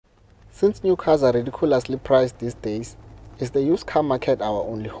Since new cars are ridiculously priced these days, is the used car market our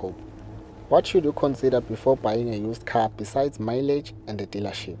only hope? What should you consider before buying a used car besides mileage and the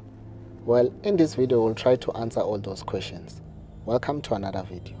dealership? Well, in this video we'll try to answer all those questions. Welcome to another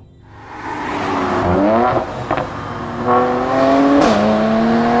video.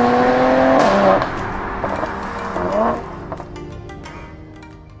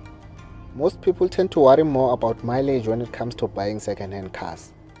 Most people tend to worry more about mileage when it comes to buying second-hand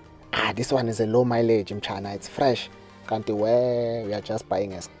cars. This one is a low mileage, mchana, it's fresh. Can't wear, we are just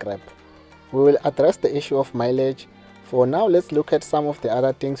buying a scrap. We will address the issue of mileage. For now, let's look at some of the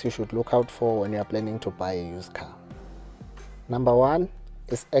other things you should look out for when you are planning to buy a used car. Number one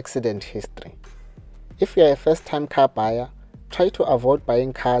is accident history. If you are a first-time car buyer, try to avoid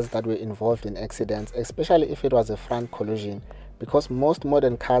buying cars that were involved in accidents, especially if it was a front collision, because most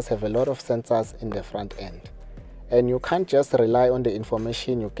modern cars have a lot of sensors in the front end. And you can't just rely on the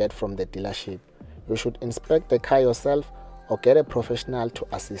information you get from the dealership. You should inspect the car yourself or get a professional to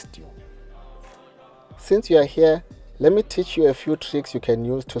assist you. Since you are here, let me teach you a few tricks you can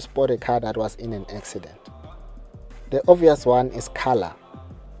use to spot a car that was in an accident. The obvious one is color.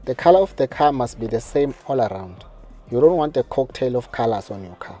 The color of the car must be the same all around. You don't want a cocktail of colors on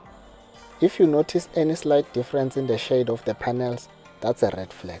your car. If you notice any slight difference in the shade of the panels, that's a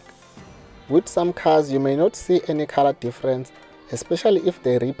red flag. With some cars, you may not see any color difference, especially if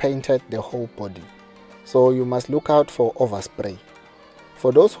they repainted the whole body. So you must look out for overspray.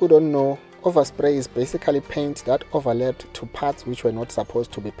 For those who don't know, overspray is basically paint that overlapped to parts which were not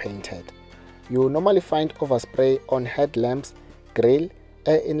supposed to be painted. You will normally find overspray on headlamps, grille,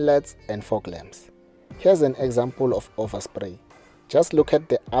 air inlets and fog lamps. Here's an example of overspray. Just look at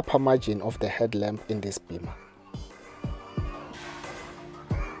the upper margin of the headlamp in this beamer.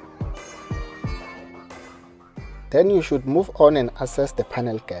 Then you should move on and assess the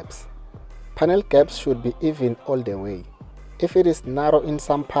panel gaps. Panel gaps should be even all the way. If it is narrow in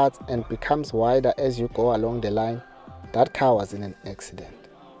some parts and becomes wider as you go along the line, that car was in an accident.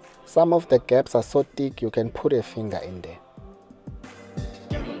 Some of the gaps are so thick you can put a finger in there.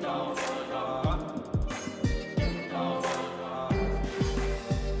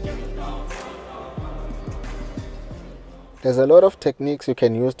 There's a lot of techniques you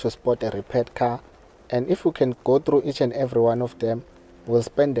can use to spot a repaired car, and if we can go through each and every one of them, we'll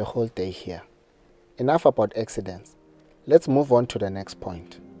spend the whole day here. Enough about accidents. Let's move on to the next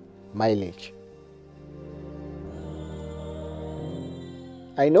point. Mileage.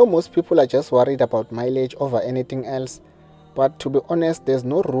 I know most people are just worried about mileage over anything else, but to be honest, there's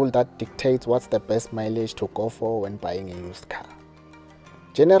no rule that dictates what's the best mileage to go for when buying a used car.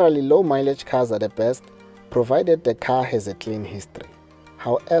 Generally, low mileage cars are the best, provided the car has a clean history.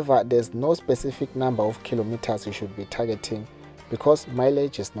 However, there's no specific number of kilometers you should be targeting because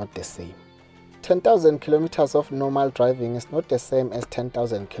mileage is not the same. 10,000 kilometers of normal driving is not the same as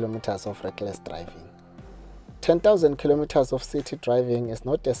 10,000 kilometers of reckless driving. 10,000 kilometers of city driving is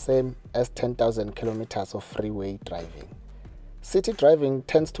not the same as 10,000 kilometers of freeway driving. City driving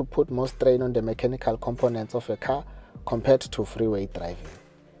tends to put more strain on the mechanical components of a car compared to freeway driving.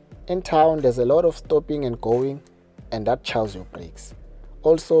 In town, there's a lot of stopping and going, and that chows your brakes.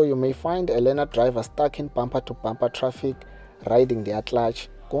 Also, you may find a learner driver stuck in bumper-to-bumper traffic, riding their clutch,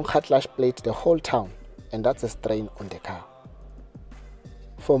 going clutch plate the whole town, and that's a strain on the car.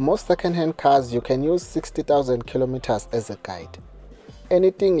 For most second-hand cars, you can use 60,000 kilometers as a guide.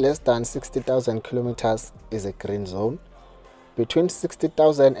 Anything less than 60,000 kilometers is a green zone. Between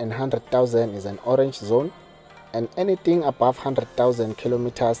 60,000 and 100,000 is an orange zone, and anything above 100,000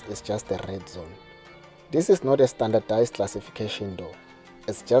 kilometers is just a red zone. This is not a standardized classification though.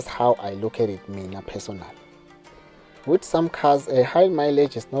 It's just how I look at it, me personally. With some cars, a high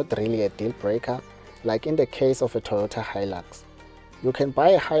mileage is not really a deal breaker, like in the case of a Toyota Hilux. You can buy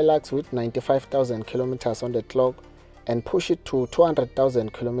a Hilux with 95,000 kilometers on the clock and push it to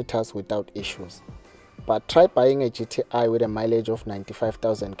 200,000 kilometers without issues. But try buying a GTI with a mileage of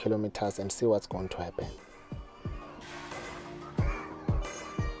 95,000 kilometers and see what's going to happen.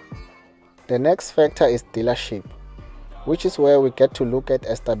 The next factor is dealership, which is where we get to look at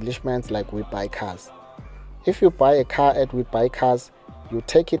establishments like We Buy Cars. If you buy a car at We Buy Cars, you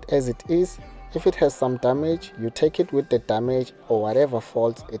take it as it is. If it has some damage, you take it with the damage or whatever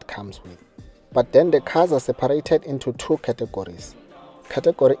faults it comes with. But then the cars are separated into two categories,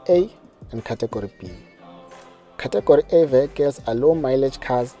 Category A and Category B. Category A vehicles are low mileage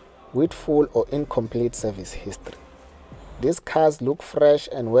cars with full or incomplete service history. These cars look fresh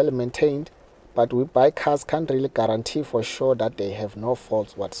and well maintained, but We Buy Cars can't really guarantee for sure that they have no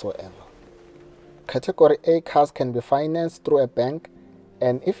faults whatsoever. Category A cars can be financed through a bank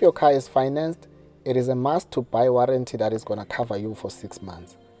And if your car is financed, it is a must to buy warranty that is going to cover you for 6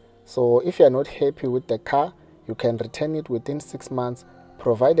 months. So if you are not happy with the car, you can return it within 6 months,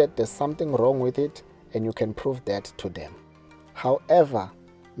 provided there's something wrong with it and you can prove that to them. However,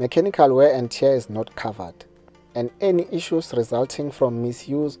 mechanical wear and tear is not covered, and any issues resulting from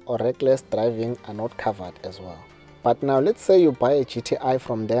misuse or reckless driving are not covered as well. But now let's say you buy a GTI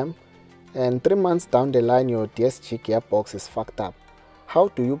from them and 3 months down the line your DSG gearbox is fucked up. How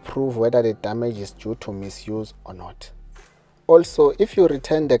do you prove whether the damage is due to misuse or not? Also, if you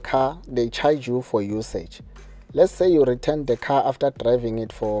return the car, they charge you for usage. Let's say you return the car after driving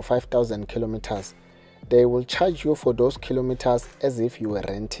it for 5,000 kilometers. They will charge you for those kilometers as if you were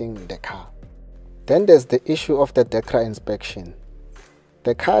renting the car. Then there's the issue of the DEKRA inspection.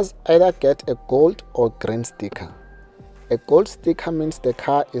 The cars either get a gold or green sticker. A gold sticker means the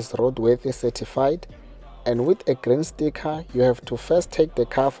car is roadworthy certified, and with a green sticker you have to first take the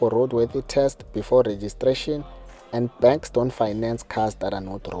car for roadworthy test before registration, and banks don't finance cars that are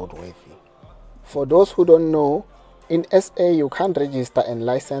not roadworthy. For those who don't know, in SA you can't register and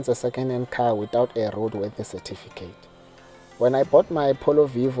license a second-hand car without a roadworthy certificate. When I bought my Polo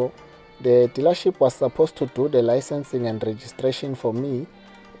Vivo, the dealership was supposed to do the licensing and registration for me,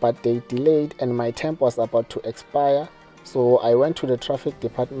 but they delayed and my term was about to expire, so I went to the traffic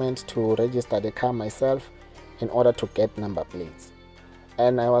department to register the car myself in order to get number plates.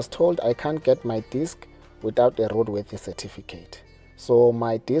 And I was told I can't get my disc without a roadworthy certificate. So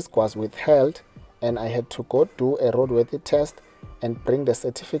my disc was withheld and I had to go do a roadworthy test and bring the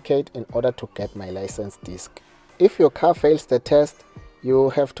certificate in order to get my license disc. If your car fails the test,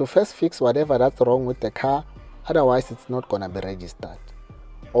 you have to first fix whatever that's wrong with the car, otherwise it's not gonna be registered.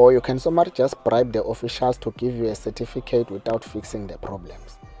 Or you can somehow just bribe the officials to give you a certificate without fixing the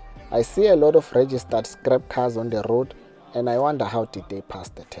problems. I see a lot of registered scrap cars on the road and I wonder how did they pass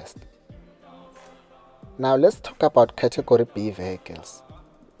the test. Now let's talk about category B vehicles.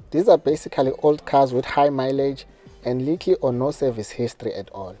 These are basically old cars with high mileage and little or no service history at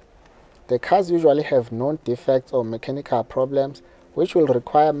all. The cars usually have known defects or mechanical problems which will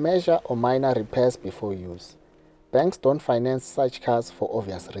require major or minor repairs before use. Banks don't finance such cars for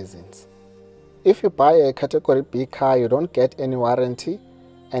obvious reasons. If you buy a category B car, you don't get any warranty,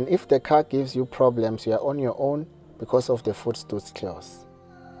 and if the car gives you problems, you are on your own because of the Voetstoots clause.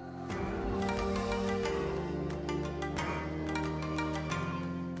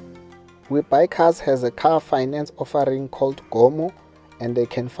 WeBuyCars has a car finance offering called Gomo, and they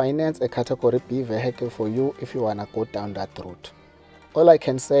can finance a category B vehicle for you if you wanna go down that route. All I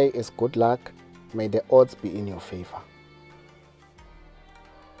can say is good luck, may the odds be in your favor.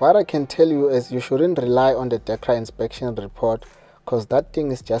 What I can tell you is you shouldn't rely on the DEKRA inspection report because that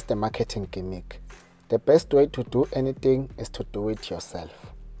thing is just a marketing gimmick. The best way to do anything is to do it yourself.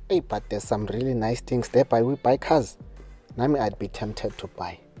 Hey, but there's some really nice things there by WeBuyCars. Nami, I'd be tempted to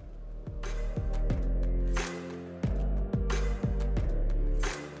buy.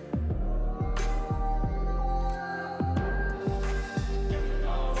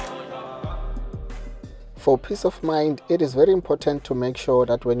 For peace of mind, it is very important to make sure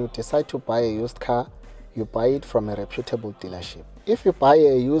that when you decide to buy a used car, you buy it from a reputable dealership. If you buy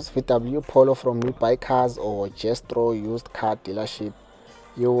a used VW Polo from WeBuyCars or Jestro used car dealership,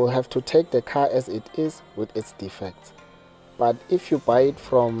 you will have to take the car as it is with its defects. But if you buy it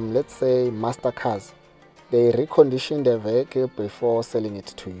from, let's say, Master Cars, they recondition the vehicle before selling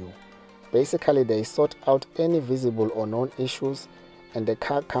it to you. Basically, they sort out any visible or known issues and the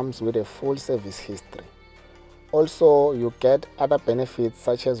car comes with a full service history. Also, you get other benefits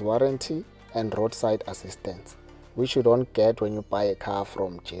such as warranty and roadside assistance, which you don't get when you buy a car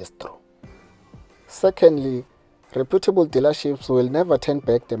from Jestro. Secondly, reputable dealerships will never turn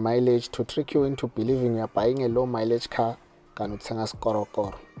back the mileage to trick you into believing you are buying a low mileage car.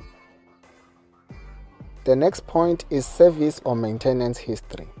 The next point is service or maintenance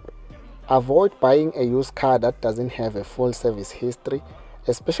history. Avoid buying a used car that doesn't have a full service history,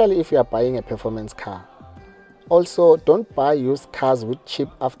 especially if you are buying a performance car. Also, don't buy used cars with cheap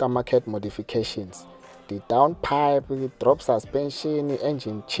aftermarket modifications. The downpipe, the drop suspension,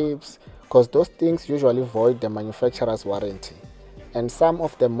 engine chips, because those things usually void the manufacturer's warranty. And some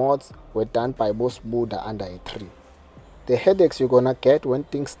of the mods were done by Boss Buddha under a tree. The headaches you're gonna get when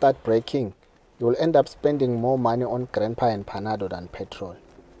things start breaking, you'll end up spending more money on Grandpa and Panado than petrol.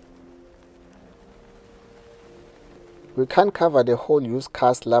 We can't cover the whole used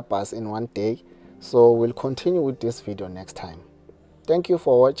car slappers in one day, so we'll continue with this video next time. Thank you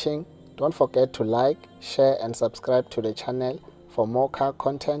for watching. Don't forget to like, share and subscribe to the channel for more car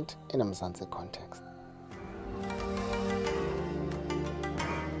content in a Mzansi context.